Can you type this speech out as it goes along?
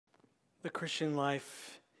The Christian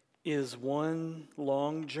life is one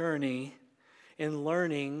long journey in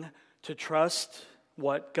learning to trust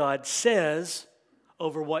what God says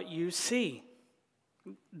over what you see.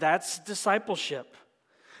 That's discipleship.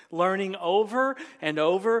 Learning over and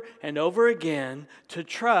over and over again to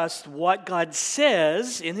trust what God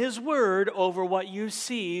says in His Word over what you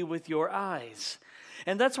see with your eyes.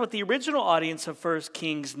 And that's what the original audience of 1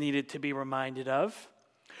 Kings needed to be reminded of.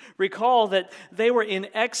 Recall that they were in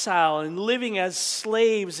exile and living as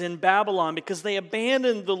slaves in Babylon because they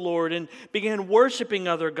abandoned the Lord and began worshiping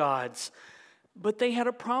other gods. But they had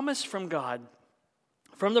a promise from God,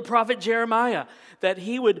 from the prophet Jeremiah, that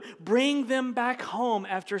He would bring them back home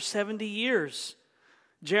after 70 years.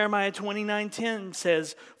 Jeremiah 29:10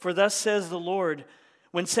 says, "For thus says the Lord,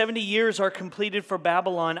 when 70 years are completed for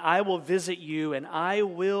Babylon, I will visit you and I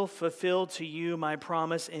will fulfill to you my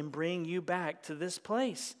promise and bring you back to this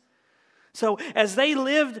place." So as they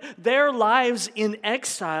lived their lives in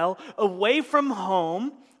exile, away from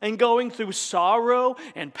home, and going through sorrow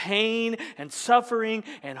and pain and suffering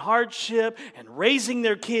and hardship and raising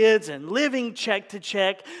their kids and living check to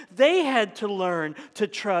check, they had to learn to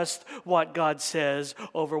trust what God says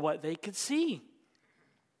over what they could see.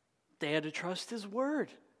 They had to trust His Word,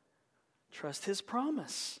 trust His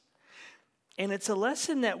promise. And it's a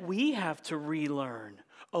lesson that we have to relearn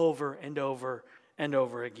over and over and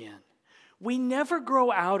over again. We never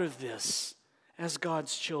grow out of this as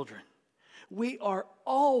God's children. We are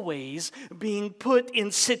always being put in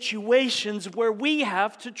situations where we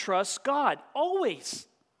have to trust God. Always.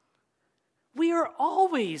 We are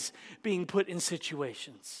always being put in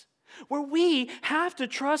situations where we have to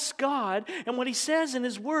trust God and what He says in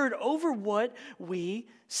His Word over what we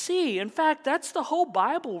see. In fact, that's the whole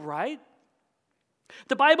Bible, right?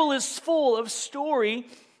 The Bible is full of story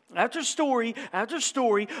after story after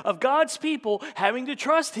story of God's people having to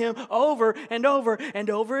trust Him over and over and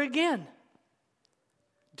over again.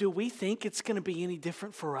 Do we think it's going to be any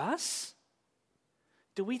different for us?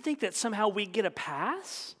 Do we think that somehow we get a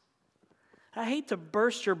pass? I hate to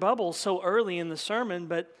burst your bubble so early in the sermon,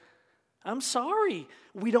 but I'm sorry.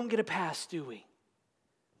 We don't get a pass, do we?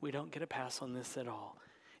 We don't get a pass on this at all.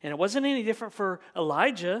 And it wasn't any different for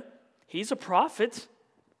Elijah. He's a prophet,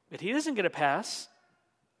 but he doesn't get a pass.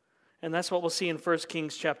 And that's what we'll see in 1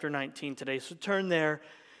 Kings chapter 19 today. So turn there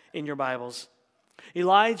in your Bibles.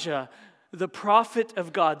 Elijah, the prophet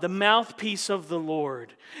of God, the mouthpiece of the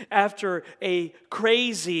Lord, after a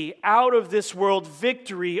crazy, out-of-this-world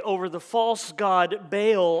victory over the false god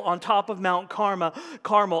Baal on top of Mount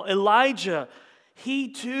Carmel, Elijah, he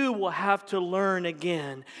too will have to learn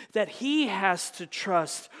again that he has to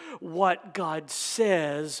trust what God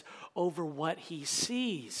says over what he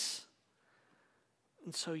sees.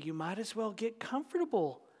 And so you might as well get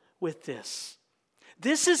comfortable with this.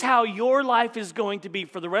 This is how your life is going to be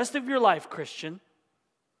for the rest of your life, Christian.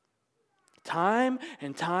 Time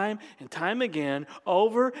and time and time again,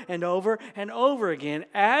 over and over and over again,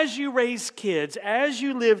 as you raise kids, as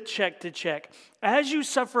you live check to check, as you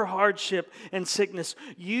suffer hardship and sickness,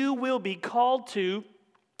 you will be called to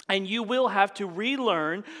and you will have to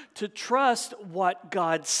relearn to trust what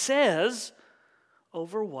God says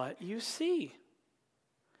over what you see.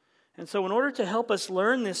 And so in order to help us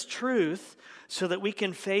learn this truth so that we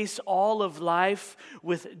can face all of life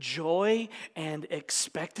with joy and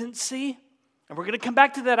expectancy, and we're going to come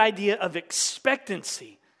back to that idea of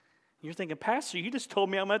expectancy. You're thinking, Pastor, you just told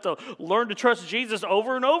me I'm going to have to learn to trust Jesus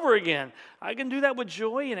over and over again. I can do that with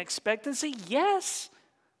joy and expectancy? Yes.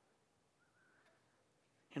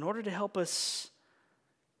 In order to help us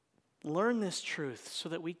learn this truth so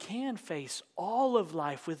that we can face all of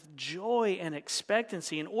life with joy and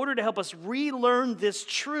expectancy. In order to help us relearn this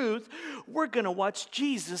truth, we're going to watch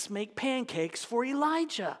Jesus make pancakes for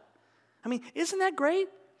Elijah. I mean, isn't that great?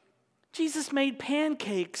 Jesus made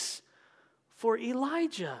pancakes for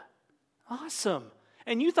Elijah. Awesome.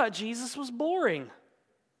 And you thought Jesus was boring.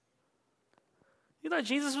 You thought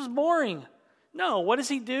Jesus was boring. No, what does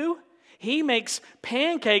he do? He makes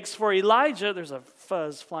pancakes for Elijah. There's a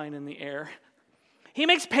fuzz flying in the air. He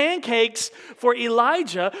makes pancakes for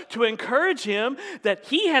Elijah to encourage him that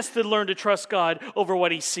he has to learn to trust God over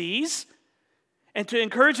what he sees and to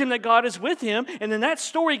encourage him that God is with him. And then that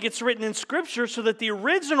story gets written in Scripture so that the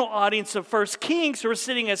original audience of 1 Kings who are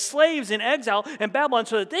sitting as slaves in exile in Babylon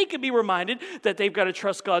so that they could be reminded that they've got to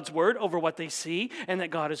trust God's word over what they see and that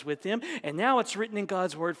God is with them. And now it's written in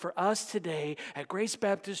God's word for us today at Grace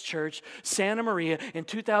Baptist Church, Santa Maria in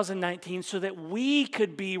 2019 so that we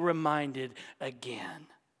could be reminded again.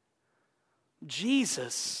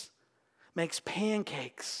 Jesus makes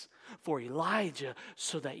pancakes for Elijah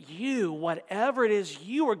so that you, whatever it is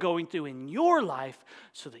you are going through in your life,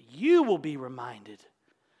 so that you will be reminded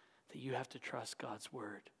that you have to trust God's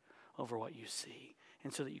word over what you see,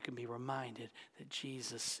 and so that you can be reminded that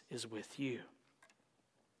Jesus is with you.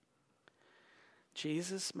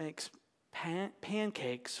 Jesus makes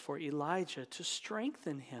pancakes for Elijah to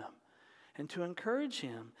strengthen him and to encourage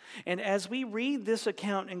him. And as we read this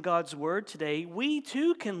account in God's word today, we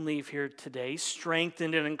too can leave here today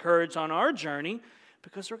strengthened and encouraged on our journey,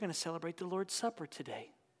 because we're going to celebrate the Lord's Supper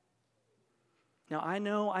today. Now, I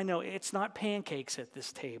know, it's not pancakes at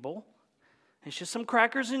this table. It's just some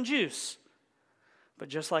crackers and juice. But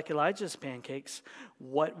just like Elijah's pancakes,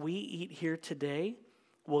 what we eat here today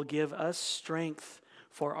will give us strength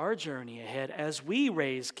for our journey ahead as we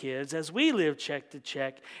raise kids, as we live check to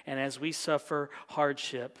check, and as we suffer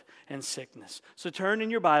hardship and sickness. So turn in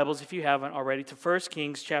your Bibles, if you haven't already, to 1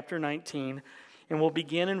 Kings chapter 19, and we'll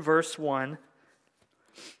begin in verse 1.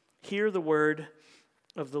 Hear the word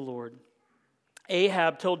of the Lord.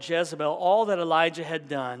 Ahab told Jezebel all that Elijah had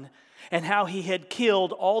done and how he had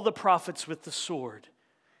killed all the prophets with the sword.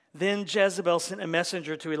 Then Jezebel sent a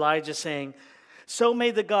messenger to Elijah saying, "So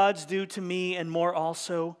may the gods do to me and more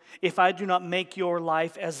also, if I do not make your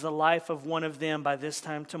life as the life of one of them by this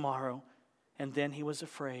time tomorrow." And then he was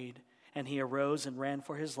afraid, and he arose and ran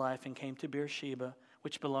for his life and came to Beersheba,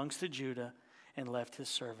 which belongs to Judah, and left his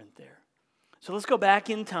servant there. So let's go back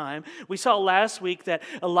in time. We saw last week that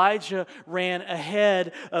Elijah ran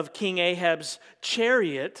ahead of King Ahab's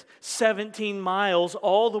chariot 17 miles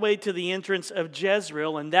all the way to the entrance of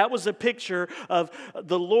Jezreel. And that was a picture of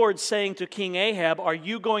the Lord saying to King Ahab, "Are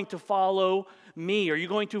you going to follow me? Are you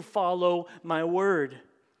going to follow my word?"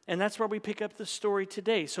 And that's where we pick up the story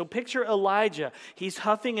today. So picture Elijah. He's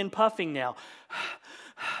huffing and puffing now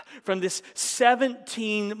from this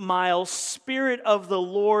 17-mile Spirit of the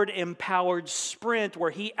Lord empowered sprint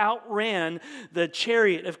where he outran the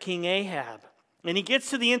chariot of King Ahab. And he gets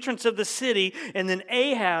to the entrance of the city, and then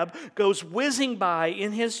Ahab goes whizzing by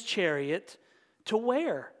in his chariot to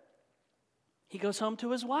where? He goes home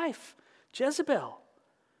to his wife, Jezebel.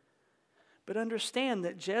 But understand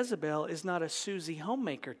that Jezebel is not a Susie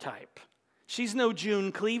homemaker type. She's no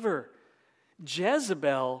June Cleaver.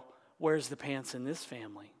 Jezebel wears the pants in this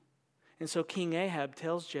family. And so King Ahab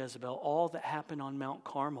tells Jezebel all that happened on Mount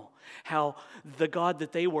Carmel, how the god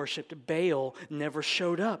that they worshipped, Baal, never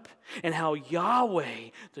showed up, and how Yahweh,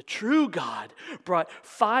 the true God, brought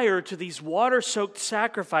fire to these water-soaked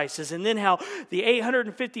sacrifices, and then how the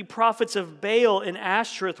 850 prophets of Baal and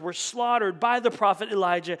Ashtoreth were slaughtered by the prophet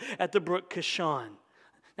Elijah at the brook Kishon.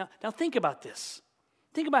 Now think about this.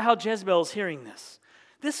 Think about how Jezebel is hearing this.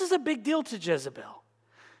 This is a big deal to Jezebel.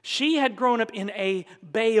 She had grown up in a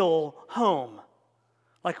Baal home.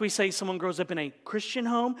 Like we say someone grows up in a Christian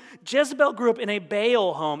home. Jezebel grew up in a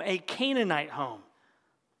Baal home, a Canaanite home.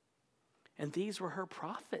 And these were her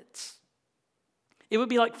prophets. It would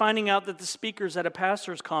be like finding out that the speakers at a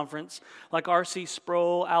pastor's conference, like R.C.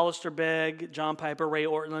 Sproul, Alistair Begg, John Piper, Ray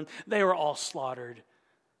Ortlund, they were all slaughtered.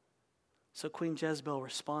 So Queen Jezebel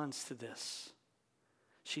responds to this.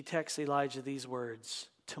 She texts Elijah these words,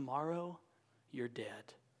 "Tomorrow you're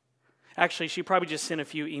dead." Actually, she probably just sent a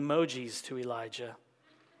few emojis to Elijah.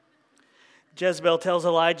 Jezebel tells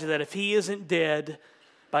Elijah that if he isn't dead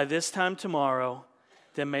by this time tomorrow,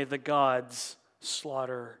 then may the gods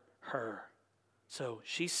slaughter her. So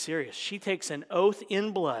she's serious. She takes an oath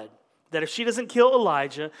in blood that if she doesn't kill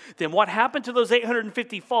Elijah, then what happened to those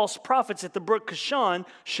 850 false prophets at the brook Kishon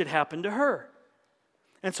should happen to her.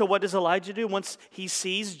 And so what does Elijah do once he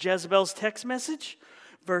sees Jezebel's text message?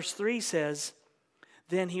 Verse 3 says,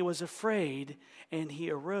 "Then he was afraid, and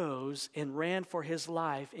he arose and ran for his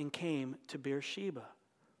life and came to Beersheba."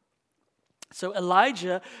 So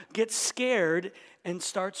Elijah gets scared and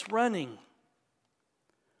starts running.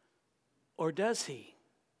 Or does he?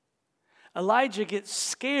 Elijah gets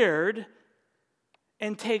scared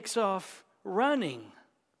and takes off running.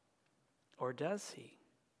 Or does he?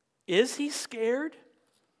 Is he scared?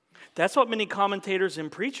 That's what many commentators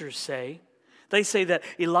and preachers say. They say that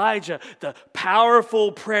Elijah, the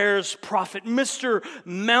powerful prayers prophet, Mr.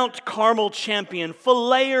 Mount Carmel champion,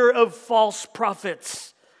 fillerer of false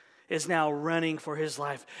prophets, is now running for his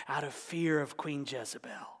life out of fear of Queen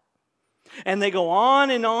Jezebel. And they go on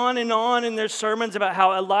and on and on in their sermons about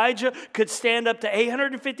how Elijah could stand up to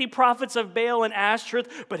 850 prophets of Baal and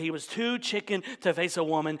Ashtoreth, but he was too chicken to face a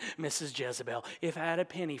woman, Mrs. Jezebel. If I had a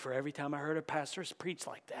penny for every time I heard a pastor preach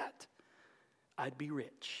like that, I'd be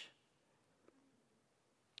rich.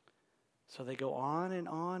 So they go on and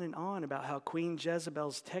on and on about how Queen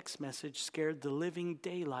Jezebel's text message scared the living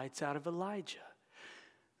daylights out of Elijah.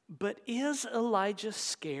 But is Elijah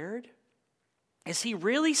scared? Is he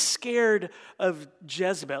really scared of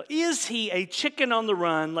Jezebel? Is he a chicken on the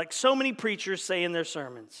run like so many preachers say in their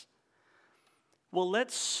sermons? Well,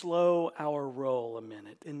 let's slow our roll a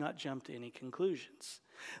minute and not jump to any conclusions.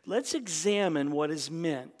 Let's examine what is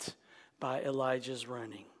meant by Elijah's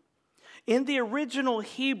running. In the original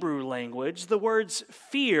Hebrew language, the words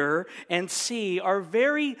fear and see are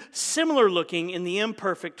very similar looking in the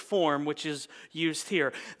imperfect form, which is used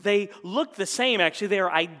here. They look the same, actually. They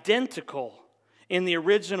are identical in the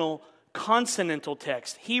original consonantal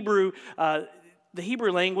text. The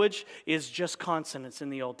Hebrew language is just consonants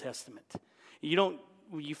in the Old Testament.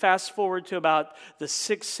 You fast forward to about the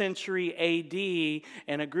 6th century A.D.,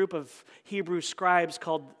 and a group of Hebrew scribes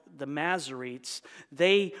called the Masoretes,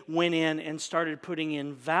 they went in and started putting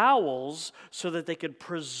in vowels so that they could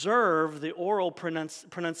preserve the oral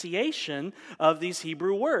pronunciation of these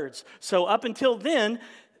Hebrew words. So up until then,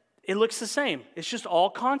 it looks the same. It's just all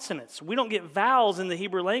consonants. We don't get vowels in the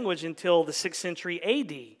Hebrew language until the 6th century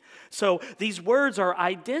A.D. So these words are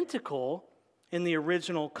identical in the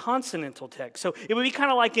original consonantal text. So it would be kind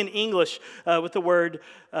of like in English with the word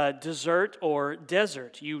desert or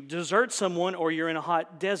desert. You desert someone or you're in a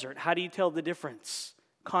hot desert. How do you tell the difference?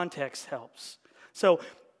 Context helps. So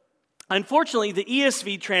unfortunately, the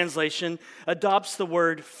ESV translation adopts the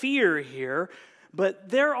word fear here, but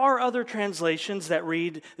there are other translations that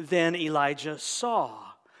read, then Elijah saw.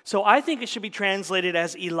 So I think it should be translated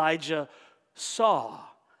as Elijah saw.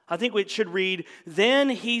 I think it should read, then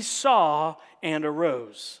he saw and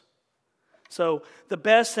arose. So the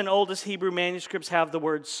best and oldest Hebrew manuscripts have the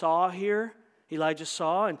word saw here. Elijah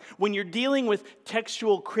saw. And when you're dealing with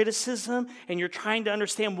textual criticism and you're trying to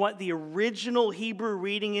understand what the original Hebrew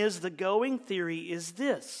reading is, the going theory is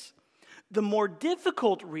this. The more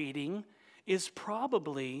difficult reading is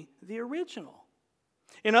probably the original.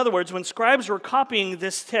 In other words, when scribes were copying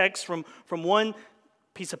this text from one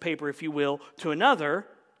piece of paper, if you will, to another,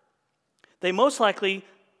 they most likely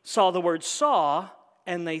saw the word saw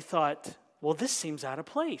and they thought, well, this seems out of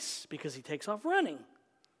place because he takes off running.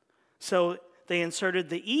 So they inserted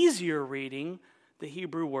the easier reading, the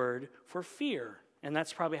Hebrew word for fear. And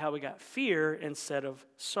that's probably how we got fear instead of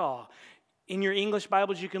saw. In your English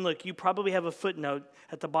Bibles, you can look. You probably have a footnote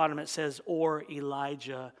at the bottom that says, or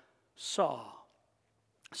Elijah saw.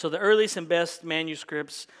 So the earliest and best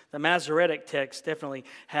manuscripts, the Masoretic text definitely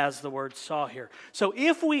has the word saw here. So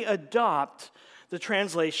if we adopt the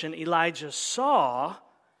translation Elijah saw,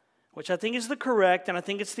 which I think is the correct, and I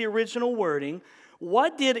think it's the original wording,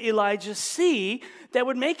 what did Elijah see that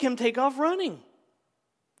would make him take off running?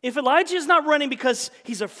 If Elijah is not running because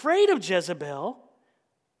he's afraid of Jezebel,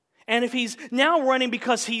 and if he's now running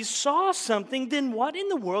because he saw something, then what in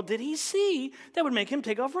the world did he see that would make him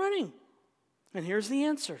take off running? And here's the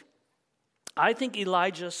answer. I think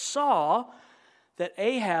Elijah saw that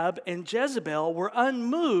Ahab and Jezebel were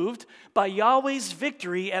unmoved by Yahweh's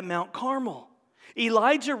victory at Mount Carmel.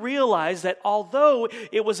 Elijah realized that although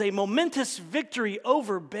it was a momentous victory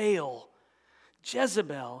over Baal,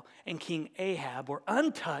 Jezebel and King Ahab were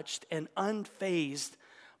untouched and unfazed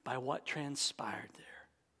by what transpired there.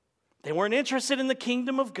 They weren't interested in the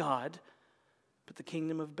kingdom of God, but the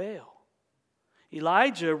kingdom of Baal.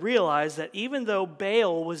 Elijah realized that even though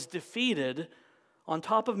Baal was defeated on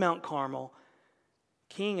top of Mount Carmel,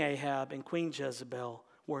 King Ahab and Queen Jezebel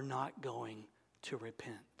were not going to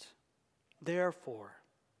repent. Therefore,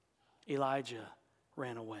 Elijah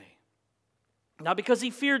ran away. Not because he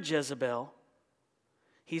feared Jezebel.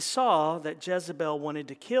 He saw that Jezebel wanted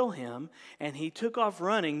to kill him, and he took off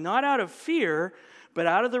running, not out of fear, but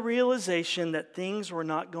out of the realization that things were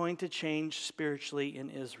not going to change spiritually in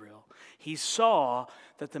Israel. He saw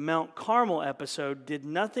that the Mount Carmel episode did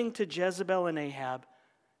nothing to Jezebel and Ahab,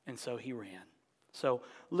 and so he ran. So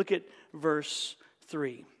look at verse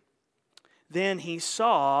 3. Then he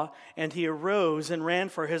saw, and he arose and ran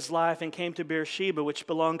for his life and came to Beersheba, which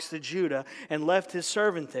belongs to Judah, and left his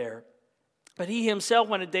servant there. But he himself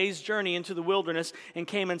went a day's journey into the wilderness and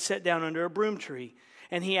came and sat down under a broom tree.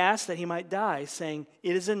 And he asked that he might die, saying,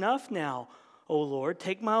 "It is enough now, O Lord,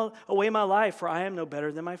 take away my life, for I am no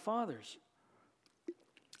better than my fathers."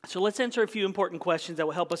 So let's answer a few important questions that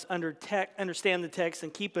will help us understand the text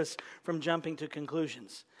and keep us from jumping to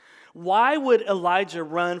conclusions. Why would Elijah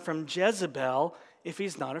run from Jezebel if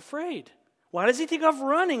he's not afraid? Why does he take off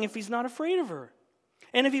running if he's not afraid of her?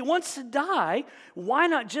 And if he wants to die, why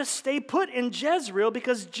not just stay put in Jezreel,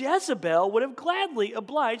 because Jezebel would have gladly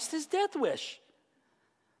obliged his death wish?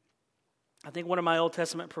 I think one of my Old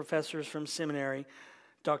Testament professors from seminary,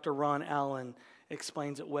 Dr. Ron Allen,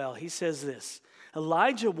 explains it well. He says this: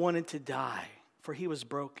 Elijah wanted to die for he was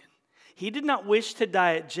broken. He did not wish to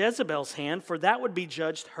die at Jezebel's hand, for that would be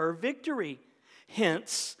judged her victory.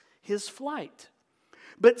 Hence his flight.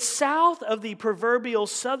 But south of the proverbial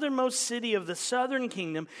southernmost city of the southern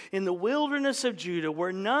kingdom, in the wilderness of Judah,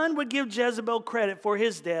 where none would give Jezebel credit for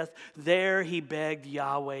his death, there he begged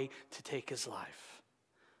Yahweh to take his life.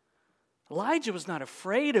 Elijah was not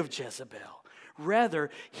afraid of Jezebel.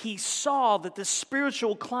 Rather, he saw that the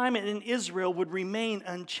spiritual climate in Israel would remain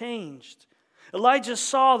unchanged. Elijah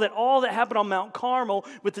saw that all that happened on Mount Carmel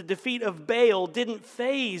with the defeat of Baal didn't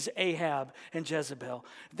faze Ahab and Jezebel.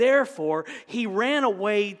 Therefore, he ran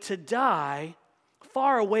away to die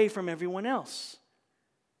far away from everyone else.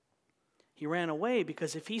 He ran away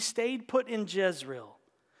because if he stayed put in Jezreel,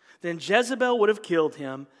 then Jezebel would have killed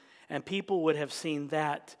him, and people would have seen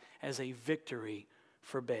that as a victory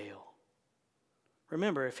for Baal.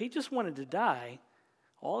 Remember, if he just wanted to die,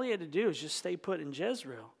 all he had to do is just stay put in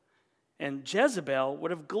Jezreel. And Jezebel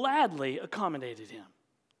would have gladly accommodated him.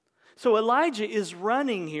 So Elijah is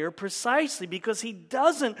running here precisely because he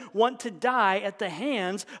doesn't want to die at the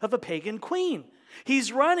hands of a pagan queen.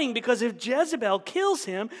 He's running because if Jezebel kills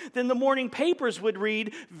him, then the morning papers would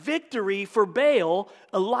read, "Victory for Baal,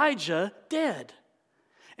 Elijah dead."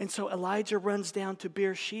 And so Elijah runs down to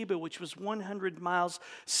Beersheba, which was 100 miles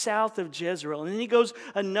south of Jezreel. And then he goes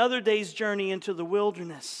another day's journey into the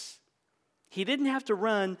wilderness. He didn't have to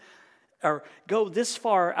run or go this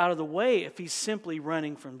far out of the way if he's simply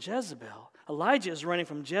running from Jezebel. Elijah is running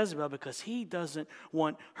from Jezebel because he doesn't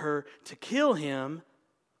want her to kill him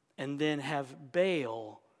and then have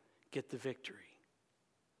Baal get the victory.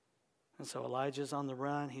 And so Elijah's on the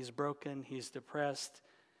run. He's broken. He's depressed.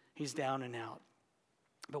 He's down and out.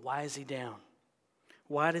 But why is he down?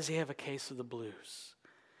 Why does he have a case of the blues?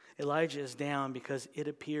 Elijah is down because it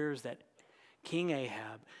appears that King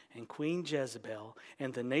Ahab and Queen Jezebel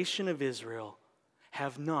and the nation of Israel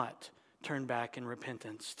have not turned back in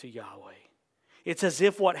repentance to Yahweh. It's as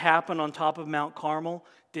if what happened on top of Mount Carmel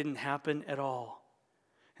didn't happen at all.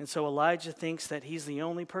 And so Elijah thinks that he's the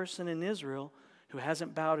only person in Israel who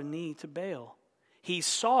hasn't bowed a knee to Baal. He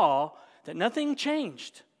saw that nothing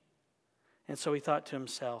changed. And so he thought to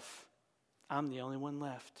himself, I'm the only one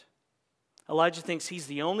left. Elijah thinks he's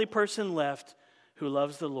the only person left who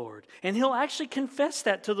loves the Lord. And he'll actually confess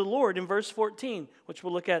that to the Lord in verse 14, which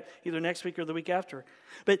we'll look at either next week or the week after.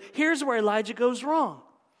 But here's where Elijah goes wrong.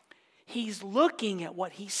 He's looking at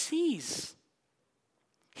what he sees.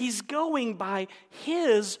 He's going by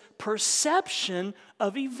his perception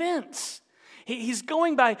of events. He's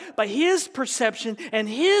going by his perception and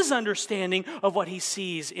his understanding of what he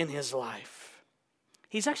sees in his life.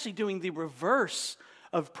 He's actually doing the reverse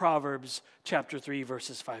of Proverbs chapter 3,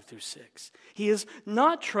 verses 5 through 6. He is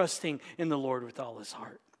not trusting in the Lord with all his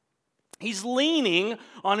heart. He's leaning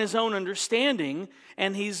on his own understanding,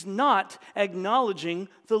 and he's not acknowledging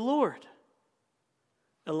the Lord.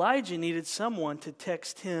 Elijah needed someone to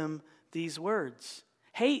text him these words.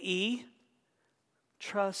 Hey, E,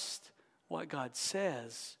 trust what God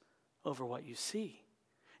says over what you see.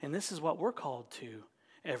 And this is what we're called to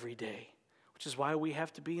every day. Which is why we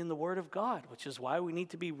have to be in the Word of God, which is why we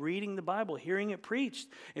need to be reading the Bible, hearing it preached.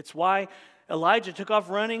 It's why Elijah took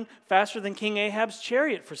off running faster than King Ahab's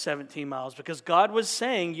chariot for 17 miles, because God was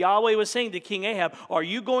saying, Yahweh was saying to King Ahab, are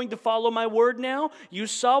you going to follow my word now? You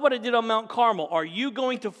saw what I did on Mount Carmel. Are you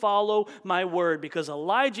going to follow my word? Because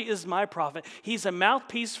Elijah is my prophet. He's a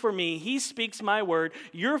mouthpiece for me. He speaks my word.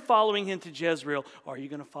 You're following him to Jezreel. Are you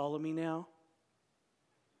going to follow me now?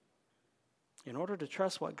 In order to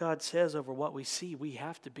trust what God says over what we see, we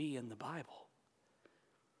have to be in the Bible.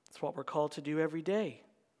 It's what we're called to do every day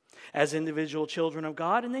as individual children of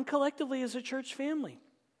God and then collectively as a church family.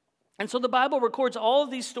 And so the Bible records all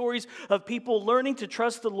of these stories of people learning to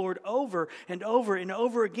trust the Lord over and over and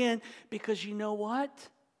over again because you know what?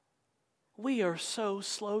 We are so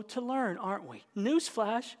slow to learn, aren't we?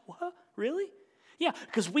 Newsflash, what? Really? Yeah,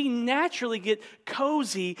 because we naturally get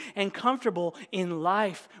cozy and comfortable in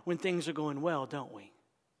life when things are going well, don't we?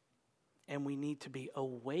 And we need to be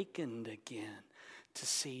awakened again to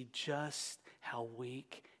see just how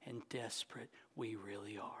weak and desperate we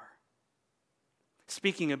really are.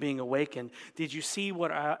 Speaking of being awakened, did you see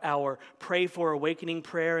what our Pray for Awakening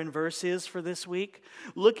prayer and verse is for this week?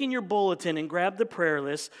 Look in your bulletin and grab the prayer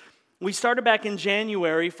list. We started back in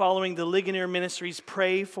January following the Ligonier Ministries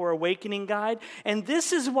Pray for Awakening guide, and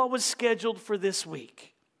this is what was scheduled for this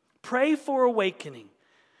week. Pray for awakening.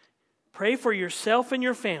 Pray for yourself and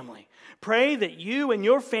your family. Pray that you and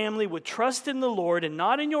your family would trust in the Lord and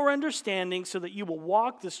not in your understanding so that you will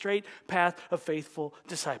walk the straight path of faithful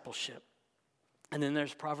discipleship. And then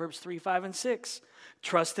there's Proverbs 3, 5, and 6.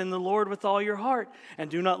 Trust in the Lord with all your heart, and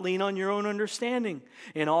do not lean on your own understanding.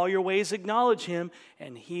 In all your ways acknowledge Him,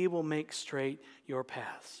 and He will make straight your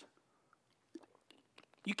paths.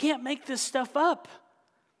 You can't make this stuff up.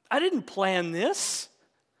 I didn't plan this.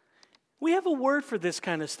 We have a word for this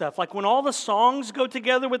kind of stuff. Like when all the songs go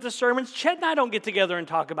together with the sermons, Chet and I don't get together and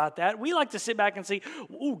talk about that. We like to sit back and say,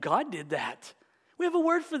 "Ooh, God did that." We have a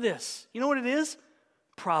word for this. You know what it is?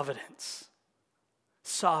 Providence.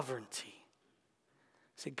 Sovereignty.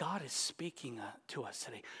 Say, God is speaking to us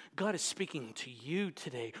today. God is speaking to you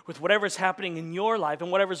today with whatever's happening in your life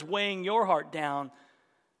and whatever's weighing your heart down.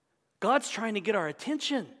 God's trying to get our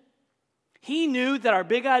attention. He knew that our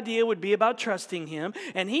big idea would be about trusting Him,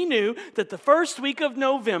 and He knew that the first week of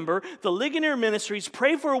November, the Ligonier Ministries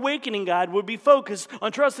Pray for Awakening Guide would be focused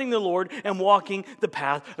on trusting the Lord and walking the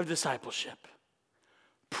path of discipleship.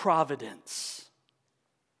 Providence.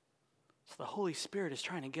 So the Holy Spirit is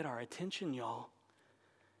trying to get our attention, y'all.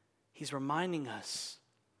 He's reminding us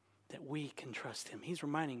that we can trust Him. He's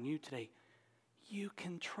reminding you today, you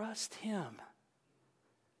can trust Him.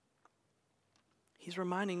 He's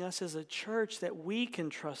reminding us as a church that we can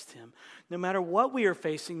trust Him, no matter what we are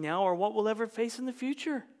facing now or what we'll ever face in the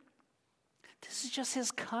future. This is just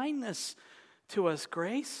His kindness to us,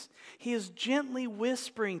 grace. He is gently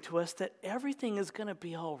whispering to us that everything is going to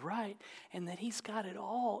be all right and that He's got it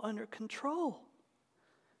all under control.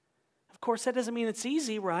 Of course, that doesn't mean it's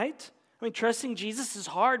easy, right? I mean, trusting Jesus is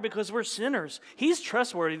hard because we're sinners. He's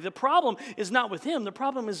trustworthy. The problem is not with Him. The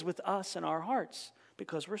problem is with us and our hearts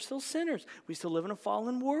because we're still sinners. We still live in a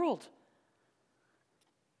fallen world.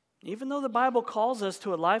 Even though the Bible calls us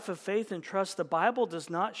to a life of faith and trust, the Bible does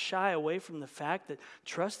not shy away from the fact that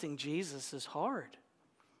trusting Jesus is hard.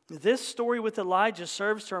 This story with Elijah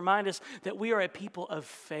serves to remind us that we are a people of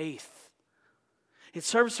faith. It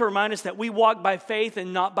serves to remind us that we walk by faith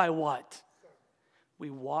and not by what? We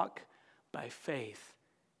walk by faith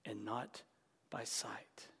and not by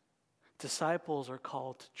sight. Disciples are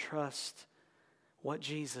called to trust what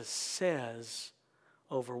Jesus says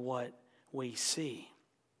over what we see.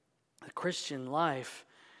 The Christian life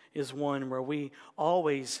is one where we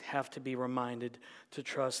always have to be reminded to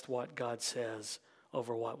trust what God says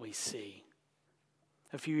over what we see.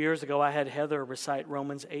 A few years ago, I had Heather recite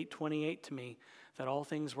Romans 8:28 to me, that all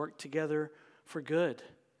things work together for good.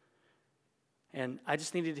 And I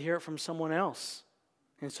just needed to hear it from someone else.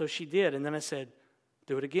 And so she did. And then I said,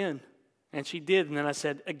 do it again. And she did. And then I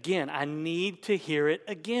said, again, I need to hear it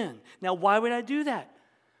again. Now, why would I do that?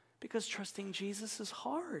 Because trusting Jesus is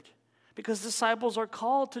hard. Because disciples are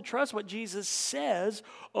called to trust what Jesus says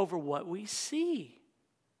over what we see.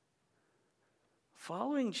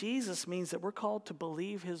 Following Jesus means that we're called to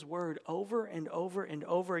believe His word over and over and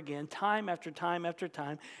over again, time after time after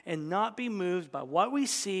time, and not be moved by what we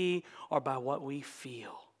see or by what we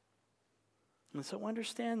feel. And so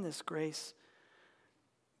understand this, grace.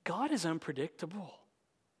 God is unpredictable.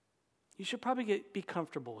 You should probably be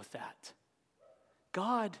comfortable with that.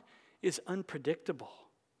 God is unpredictable.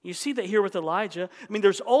 You see that here with Elijah. I mean,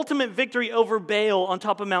 there's ultimate victory over Baal on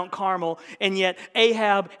top of Mount Carmel, and yet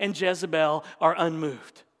Ahab and Jezebel are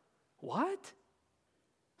unmoved. What?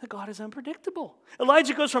 God is unpredictable.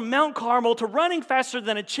 Elijah goes from Mount Carmel to running faster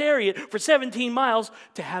than a chariot for 17 miles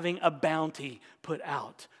to having a bounty put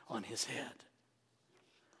out on his head.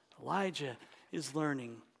 Elijah is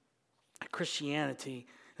learning that Christianity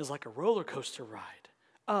is like a roller coaster ride.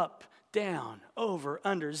 Up, down, over,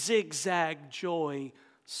 under, zigzag, joy,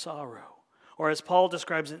 sorrow. Or as Paul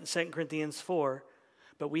describes it in 2 Corinthians 4,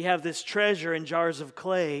 but we have this treasure in jars of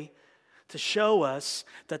clay to show us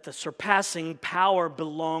that the surpassing power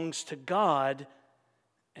belongs to God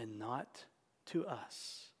and not to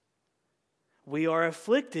us. We are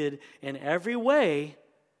afflicted in every way,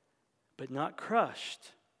 but not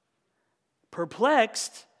crushed.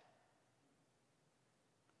 Perplexed,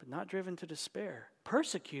 but not driven to despair.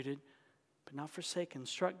 Persecuted, but not forsaken.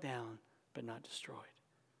 Struck down, but not destroyed.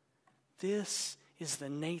 This is the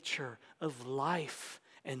nature of life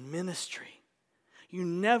and ministry. You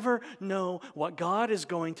never know what God is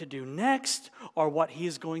going to do next or what He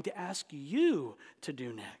is going to ask you to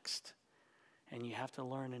do next. And you have to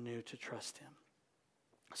learn anew to trust Him.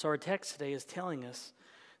 So our text today is telling us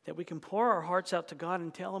that we can pour our hearts out to God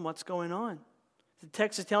and tell Him what's going on. The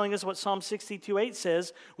text is telling us what Psalm 62:8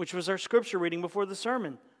 says, which was our scripture reading before the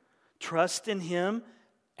sermon. Trust in Him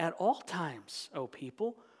at all times, O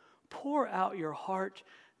people. Pour out your heart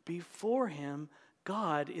before Him.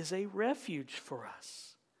 God is a refuge for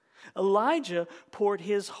us. Elijah poured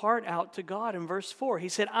his heart out to God in verse 4. He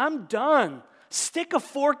said, I'm done. Stick a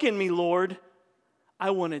fork in me, Lord.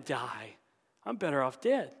 I want to die. I'm better off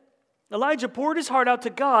dead. Elijah poured his heart out to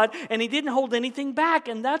God, and he didn't hold anything back.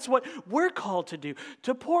 And that's what we're called to do,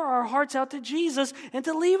 to pour our hearts out to Jesus and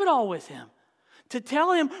to leave it all with him. To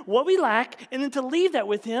tell him what we lack, and then to leave that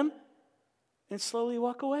with him and slowly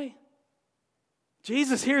walk away.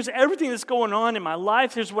 Jesus, here's everything that's going on in my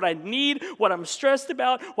life. Here's what I need, what I'm stressed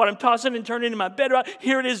about, what I'm tossing and turning in my bed about.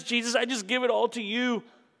 Here it is, Jesus. I just give it all to you.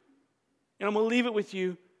 And I'm going to leave it with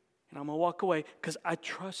you. And I'm going to walk away because I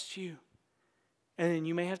trust you. And then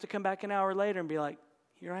you may have to come back an hour later and be like,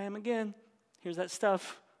 here I am again. Here's that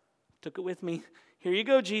stuff. Took it with me. Here you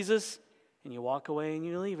go, Jesus. And you walk away and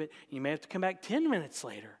you leave it. You may have to come back 10 minutes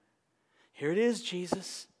later. Here it is,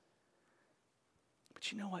 Jesus.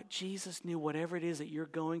 But you know what? Jesus knew whatever it is that you're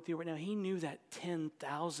going through right now. He knew that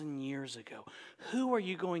 10,000 years ago. Who are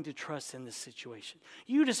you going to trust in this situation?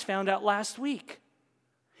 You just found out last week.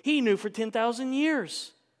 He knew for 10,000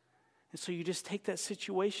 years. And so you just take that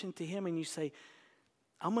situation to him and you say,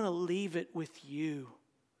 I'm going to leave it with you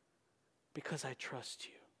because I trust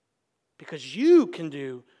you. Because you can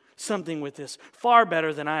do something with this far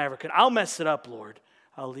better than I ever could. I'll mess it up, Lord.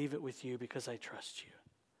 I'll leave it with you because I trust you.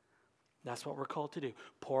 That's what we're called to do.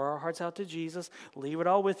 Pour our hearts out to Jesus, leave it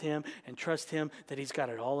all with him, and trust him that he's got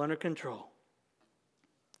it all under control.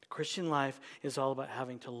 The Christian life is all about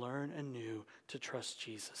having to learn anew to trust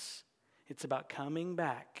Jesus. It's about coming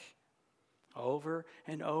back over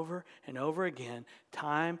and over and over again,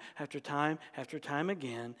 time after time after time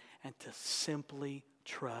again, and to simply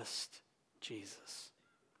trust Jesus.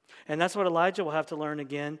 And that's what Elijah will have to learn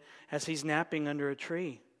again as he's napping under a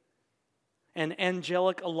tree. An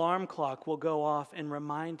angelic alarm clock will go off and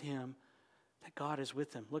remind him that God is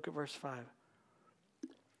with him. Look at verse 5.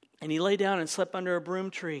 And he lay down and slept under a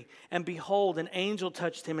broom tree. And behold, an angel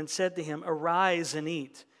touched him and said to him, arise and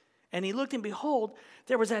eat. And he looked, and behold,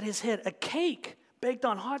 there was at his head a cake baked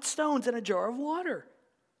on hot stones and a jar of water.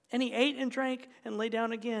 And he ate and drank and lay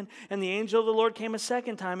down again. And the angel of the Lord came a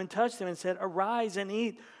second time and touched him and said, arise and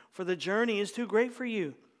eat, for the journey is too great for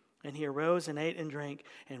you. And he arose and ate and drank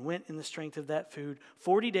and went in the strength of that food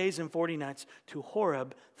 40 days and 40 nights to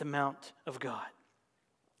Horeb, the mount of God.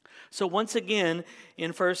 So once again,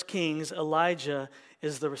 in 1 Kings, Elijah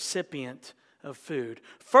is the recipient of food.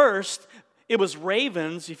 First, it was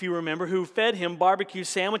ravens, if you remember, who fed him barbecue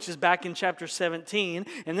sandwiches back in chapter 17.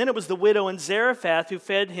 And then it was the widow in Zarephath who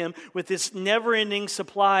fed him with this never-ending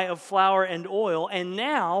supply of flour and oil. And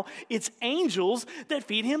now it's angels that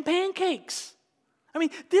feed him pancakes. I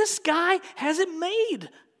mean, this guy has it made.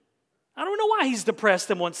 I don't know why he's depressed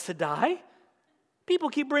and wants to die. People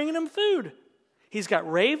keep bringing him food. He's got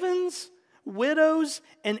ravens, widows,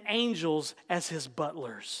 and angels as his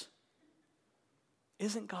butlers.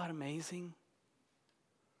 Isn't God amazing?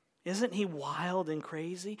 Isn't he wild and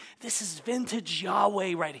crazy? This is vintage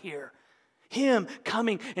Yahweh right here. Him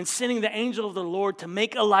coming and sending the angel of the Lord to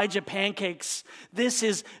make Elijah pancakes. This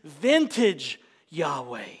is vintage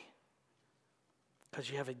Yahweh. Because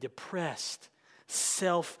you have a depressed,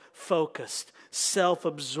 self-focused,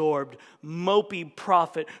 self-absorbed, mopey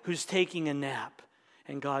prophet who's taking a nap.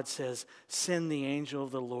 And God says, send the angel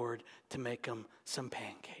of the Lord to make him some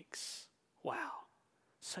pancakes. Wow.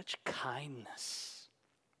 Such kindness.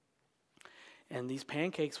 And these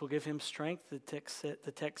pancakes will give him strength, the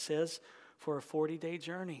text says, for a 40-day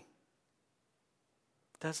journey.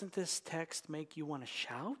 Doesn't this text make you want to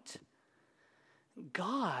shout?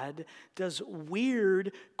 God does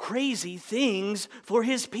weird, crazy things for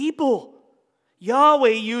his people. Yahweh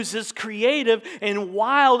uses creative and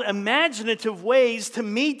wild, imaginative ways to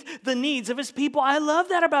meet the needs of his people. I love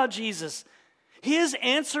that about Jesus. His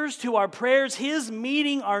answers to our prayers, his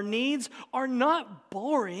meeting our needs are not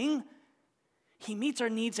boring. He meets our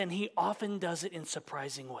needs, and he often does it in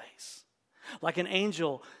surprising ways. Like an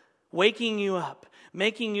angel waking you up,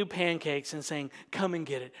 making you pancakes and saying, come and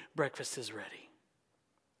get it, breakfast is ready.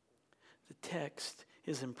 The text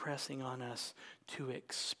is impressing on us to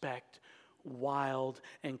expect wild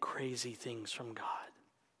and crazy things from God.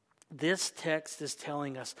 This text is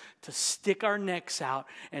telling us to stick our necks out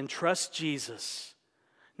and trust Jesus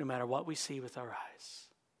no matter what we see with our eyes.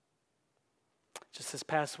 Just this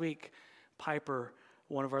past week, Piper,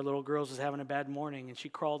 one of our little girls, was having a bad morning, and she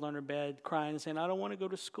crawled on her bed crying and saying, I don't want to go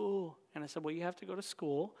to school. And I said, well, you have to go to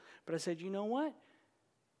school. But I said, you know what?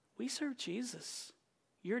 We serve Jesus.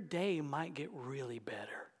 Your day might get really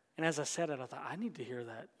better. And as I said it, I thought, I need to hear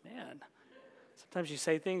that. Man, sometimes you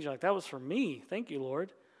say things, you're like, that was for me. Thank you,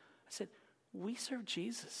 Lord. I said, we serve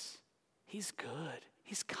Jesus. He's good.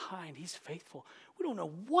 He's kind. He's faithful. We don't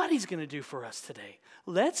know what he's going to do for us today.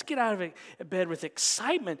 Let's get out of bed with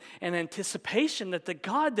excitement and anticipation that the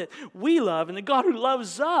God that we love and the God who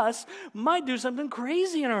loves us might do something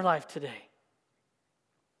crazy in our life today.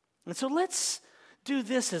 And so let's do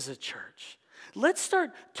this as a church. Let's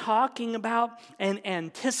start talking about and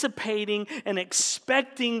anticipating and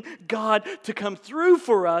expecting God to come through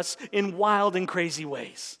for us in wild and crazy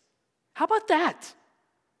ways. How about that?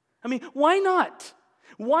 I mean, why not?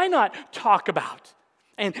 Why not talk about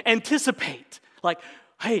and anticipate? Like,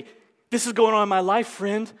 hey, this is going on in my life,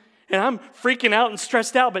 friend, and I'm freaking out and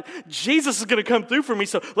stressed out, but Jesus is going to come through for me,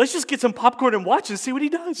 so let's just get some popcorn and watch and see what he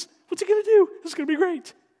does. What's he going to do? This is going to be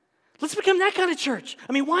great. Let's become that kind of church.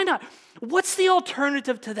 I mean, why not? What's the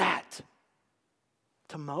alternative to that?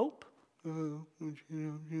 To mope?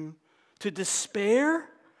 To despair?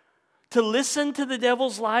 To listen to the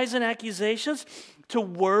devil's lies and accusations? To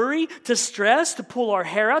worry, to stress, to pull our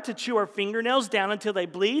hair out, to chew our fingernails down until they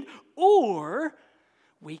bleed? Or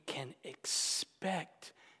we can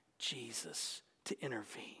expect Jesus to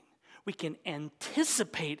intervene. We can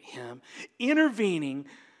anticipate him intervening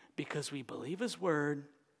because we believe his word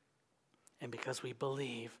and because we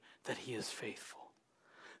believe that he is faithful.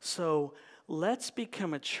 So let's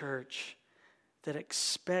become a church that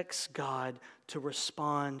expects God to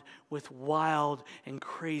respond with wild and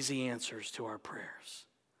crazy answers to our prayers.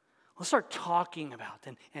 Let's start talking about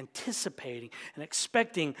and anticipating and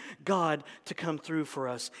expecting God to come through for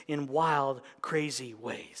us in wild, crazy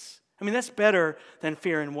ways. I mean, that's better than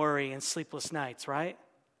fear and worry and sleepless nights, right?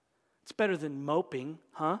 It's better than moping,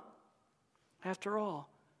 huh? After all,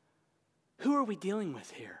 who are we dealing with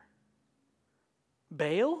here?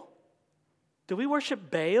 Baal? Do we worship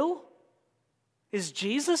Baal? Is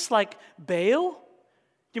Jesus like Baal?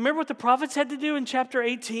 Do you remember what the prophets had to do in chapter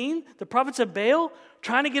 18? The prophets of Baal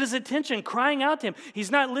trying to get his attention, crying out to him.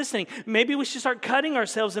 He's not listening. Maybe we should start cutting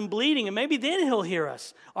ourselves and bleeding, and maybe then he'll hear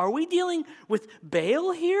us. Are we dealing with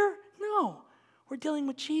Baal here? No, we're dealing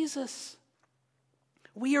with Jesus.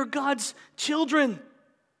 We are God's children.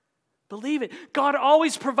 Believe it. God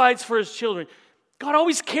always provides for his children. God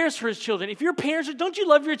always cares for his children. If you're parents, don't you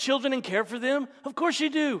love your children and care for them? Of course you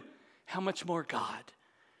do. How much more God?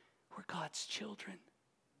 We're God's children.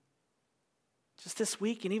 Just this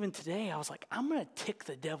week and even today, I was like, I'm going to tick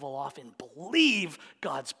the devil off and believe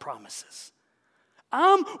God's promises.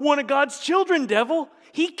 I'm one of God's children, devil.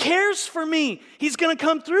 He cares for me. He's going to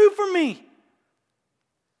come through for me.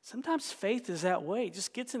 Sometimes faith is that way. It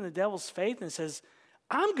just gets in the devil's faith and says,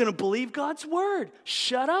 I'm going to believe God's word.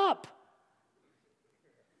 Shut up.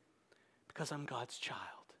 Because I'm God's child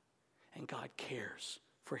and God cares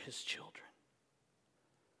for his children.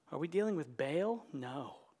 Are we dealing with Baal?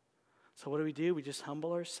 No. So what do? We just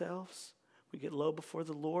humble ourselves. We get low before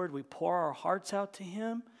the Lord. We pour our hearts out to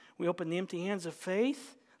him. We open the empty hands of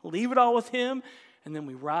faith, leave it all with him, and then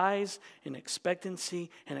we rise in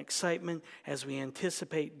expectancy and excitement as we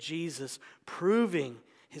anticipate Jesus proving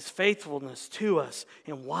his faithfulness to us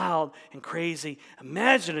in wild and crazy,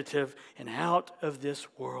 imaginative, and out of this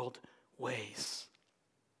world ways.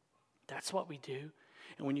 That's what we do.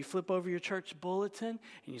 And when you flip over your church bulletin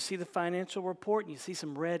and you see the financial report and you see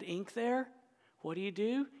some red ink there, what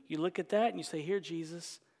do? You look at that and you say, here,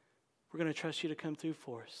 Jesus, we're going to trust you to come through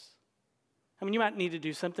for us. I mean, you might need to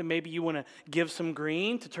do something. Maybe you want to give some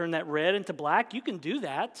green to turn that red into black. You can do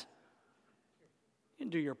that. You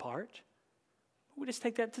can do your part. We just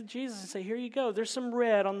take that to Jesus and say, here you go. There's some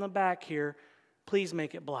red on the back here. Please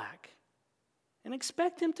make it black. And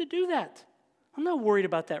expect him to do that. I'm not worried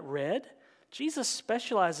about that red. Jesus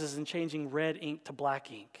specializes in changing red ink to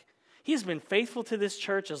black ink. He has been faithful to this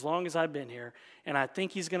church as long as I've been here, and I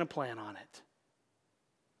think he's going to plan on it.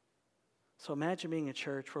 So imagine being a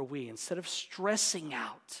church where we, instead of stressing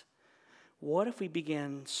out, what if we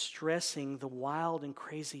began stressing the wild and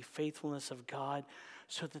crazy faithfulness of God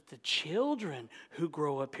so that the children who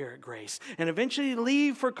grow up here at Grace and eventually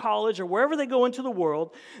leave for college or wherever they go into the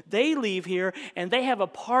world, they leave here and they have a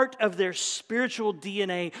part of their spiritual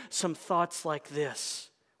DNA, some thoughts like this.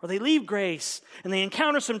 Or they leave Grace and they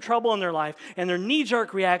encounter some trouble in their life and their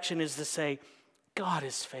knee-jerk reaction is to say, God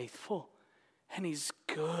is faithful and he's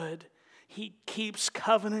good. He keeps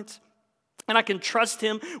covenant. And I can trust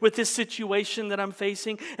him with this situation that I'm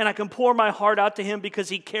facing. And I can pour my heart out to him because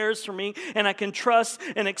he cares for me. And I can trust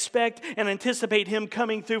and expect and anticipate him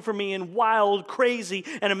coming through for me in wild, crazy,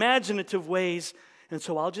 and imaginative ways. And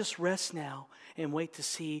so I'll just rest now and wait to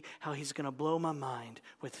see how he's going to blow my mind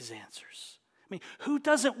with his answers. I mean, who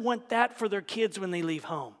doesn't want that for their kids when they leave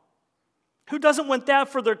home? Who doesn't want that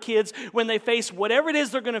for their kids when they face whatever it is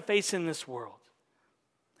they're going to face in this world?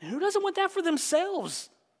 And who doesn't want that for themselves?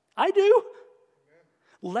 I do.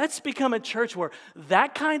 Let's become a church where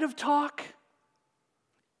that kind of talk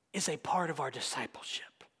is a part of our discipleship.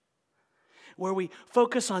 Where we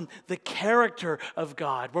focus on the character of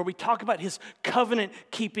God, where we talk about his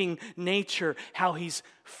covenant-keeping nature, how he's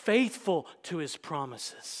faithful to his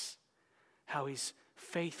promises, how he's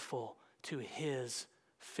faithful to his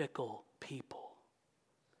fickle people.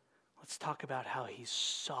 Let's talk about how he's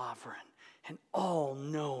sovereign and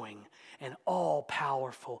all-knowing and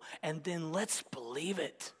all-powerful, and then let's believe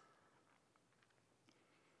it.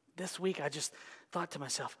 This week I just thought to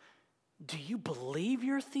myself, do you believe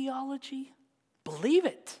your theology? Believe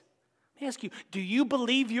it. Let me ask you, do you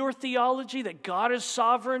believe your theology that God is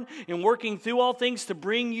sovereign and working through all things to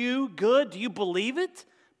bring you good? Do you believe it?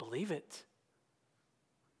 Believe it.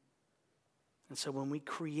 And so when we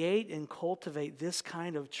create and cultivate this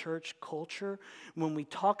kind of church culture, when we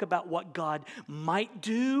talk about what God might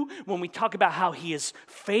do, when we talk about how he is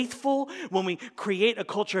faithful, when we create a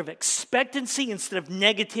culture of expectancy instead of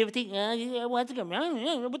negativity,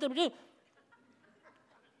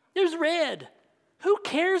 there's red. Who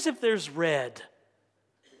cares if there's red?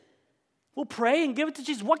 We'll pray and give it to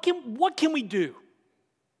Jesus. What can we do?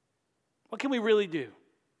 What can we really do?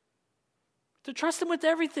 To trust him with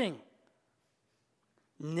everything.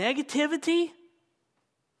 Negativity,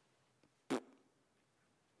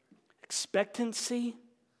 expectancy.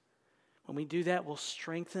 When we do that, we'll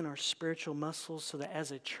strengthen our spiritual muscles so that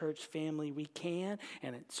as a church family we can,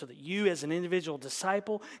 and so that you as an individual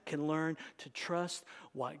disciple can learn to trust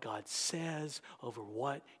what God says over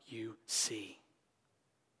what you see.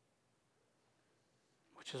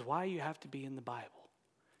 Which is why you have to be in the Bible,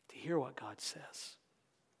 to hear what God says.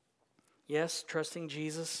 Yes, trusting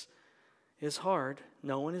Jesus is hard.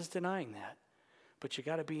 No one is denying that. But you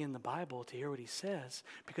got to be in the Bible to hear what he says,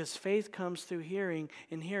 because faith comes through hearing,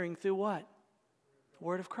 and hearing through what? The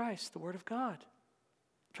Word of Christ, the Word of God.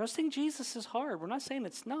 Trusting Jesus is hard. We're not saying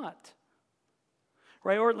it's not.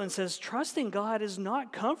 Ray Ortlund says, trusting God is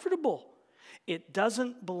not comfortable. It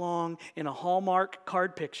doesn't belong in a Hallmark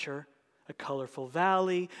card picture, a colorful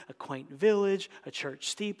valley, a quaint village, a church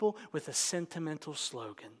steeple with a sentimental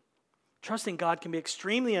slogan. Trusting God can be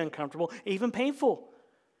extremely uncomfortable, even painful.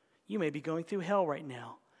 You may be going through hell right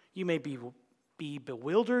now. You may be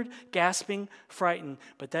bewildered, gasping, frightened,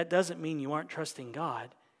 but that doesn't mean you aren't trusting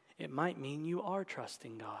God. It might mean you are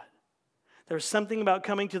trusting God. There's something about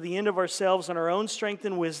coming to the end of ourselves on our own strength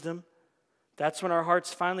and wisdom. That's when our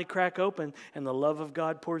hearts finally crack open and the love of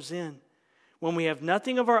God pours in. When we have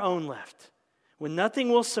nothing of our own left, when nothing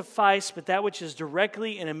will suffice but that which is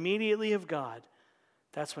directly and immediately of God,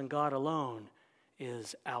 that's when God alone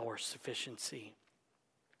is our sufficiency.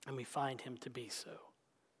 And we find him to be so.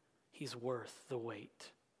 He's worth the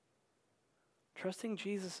wait. Trusting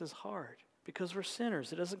Jesus is hard because we're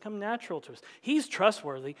sinners. It doesn't come natural to us. He's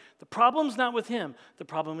trustworthy. The problem's not with him. The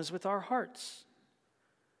problem is with our hearts.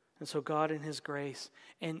 And so God, in his grace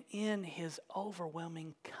and in his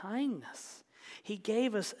overwhelming kindness, he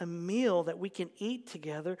gave us a meal that we can eat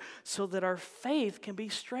together so that our faith can be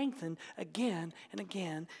strengthened again and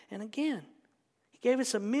again and again. He gave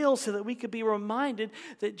us a meal so that we could be reminded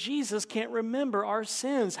that Jesus can't remember our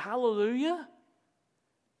sins. Hallelujah.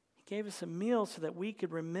 He gave us a meal so that we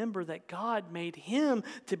could remember that God made him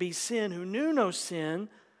to be sin who knew no sin,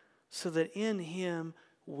 so that in him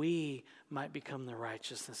we might become the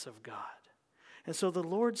righteousness of God. And so the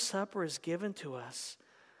Lord's Supper is given to us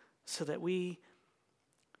so that we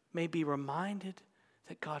may be reminded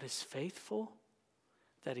that God is faithful,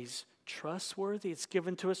 that he's trustworthy. It's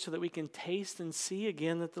given to us so that we can taste and see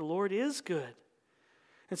again that the Lord is good.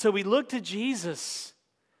 And so we look to Jesus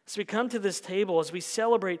as we come to this table, as we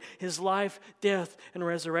celebrate his life, death, and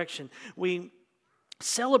resurrection. We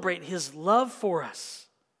celebrate his love for us.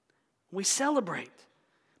 We celebrate.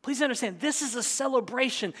 Please understand, this is a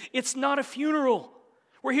celebration. It's not a funeral.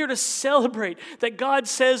 We're here to celebrate that God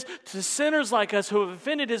says to sinners like us who have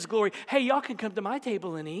offended his glory, hey, y'all can come to my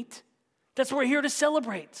table and eat. That's what we're here to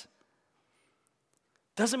celebrate.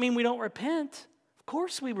 Doesn't mean we don't repent. Of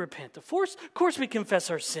course we repent. Of course we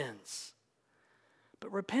confess our sins.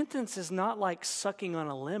 But repentance is not like sucking on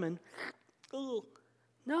a lemon. Ooh.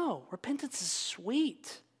 No, repentance is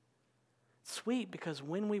sweet. Sweet because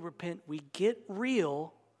when we repent, we get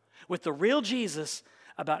real with the real Jesus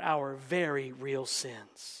about our very real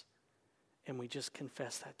sins. And we just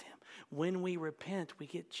confess that to him. When we repent, we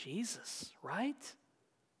get Jesus, right?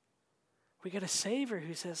 We get a Savior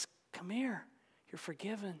who says, come here, you're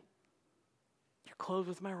forgiven. You're clothed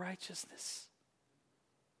with my righteousness.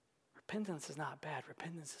 Repentance is not bad.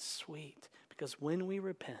 Repentance is sweet because when we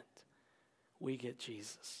repent, we get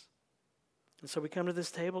Jesus. And so we come to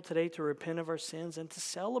this table today to repent of our sins and to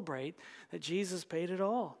celebrate that Jesus paid it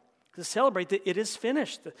all. To celebrate that it is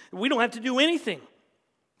finished. We don't have to do anything.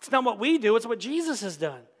 It's not what we do, it's what Jesus has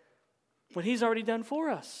done. What he's already done for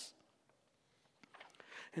us.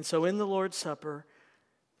 And so in the Lord's Supper,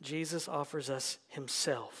 Jesus offers us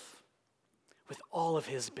himself with all of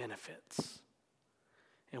his benefits.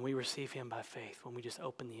 And we receive him by faith when we just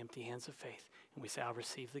open the empty hands of faith and we say, I'll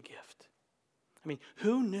receive the gift. I mean,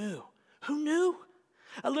 who knew? Who knew?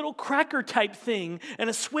 A little cracker type thing and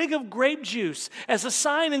a swig of grape juice as a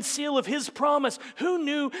sign and seal of his promise. Who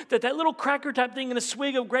knew that that little cracker type thing and a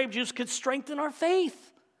swig of grape juice could strengthen our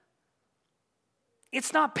faith?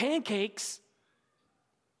 It's not pancakes,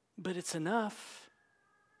 but it's enough.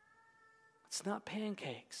 It's not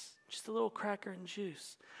pancakes, just a little cracker and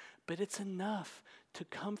juice, but it's enough to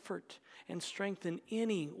comfort and strengthen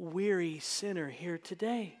any weary sinner here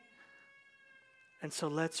today. And so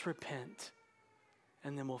let's repent,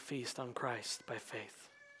 and then we'll feast on Christ by faith.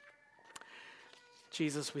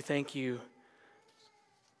 Jesus, we thank you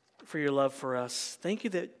for your love for us. Thank you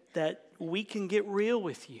that we can get real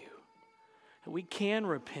with you, that we can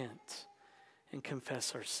repent and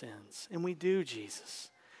confess our sins. And we do, Jesus.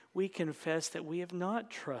 We confess that we have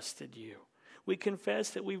not trusted you. We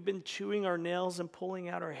confess that we've been chewing our nails and pulling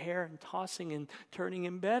out our hair and tossing and turning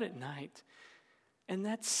in bed at night. And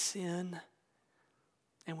that's sin.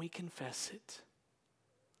 And we confess it.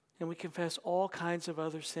 And we confess all kinds of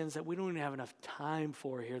other sins that we don't even have enough time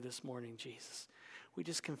for here this morning, Jesus. We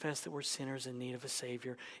just confess that we're sinners in need of a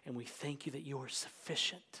Savior. And we thank you that you are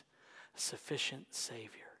sufficient, a sufficient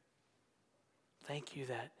Savior. Thank you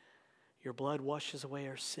that your blood washes away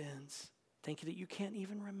our sins. Thank you that you can't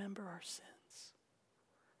even remember our sins.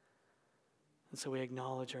 And so we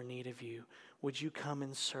acknowledge our need of you. Would you come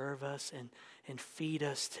and serve us and feed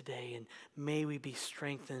us today? And may we be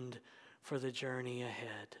strengthened for the journey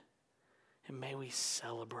ahead. And may we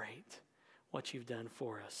celebrate what you've done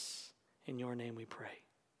for us. In your name we pray.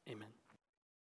 Amen.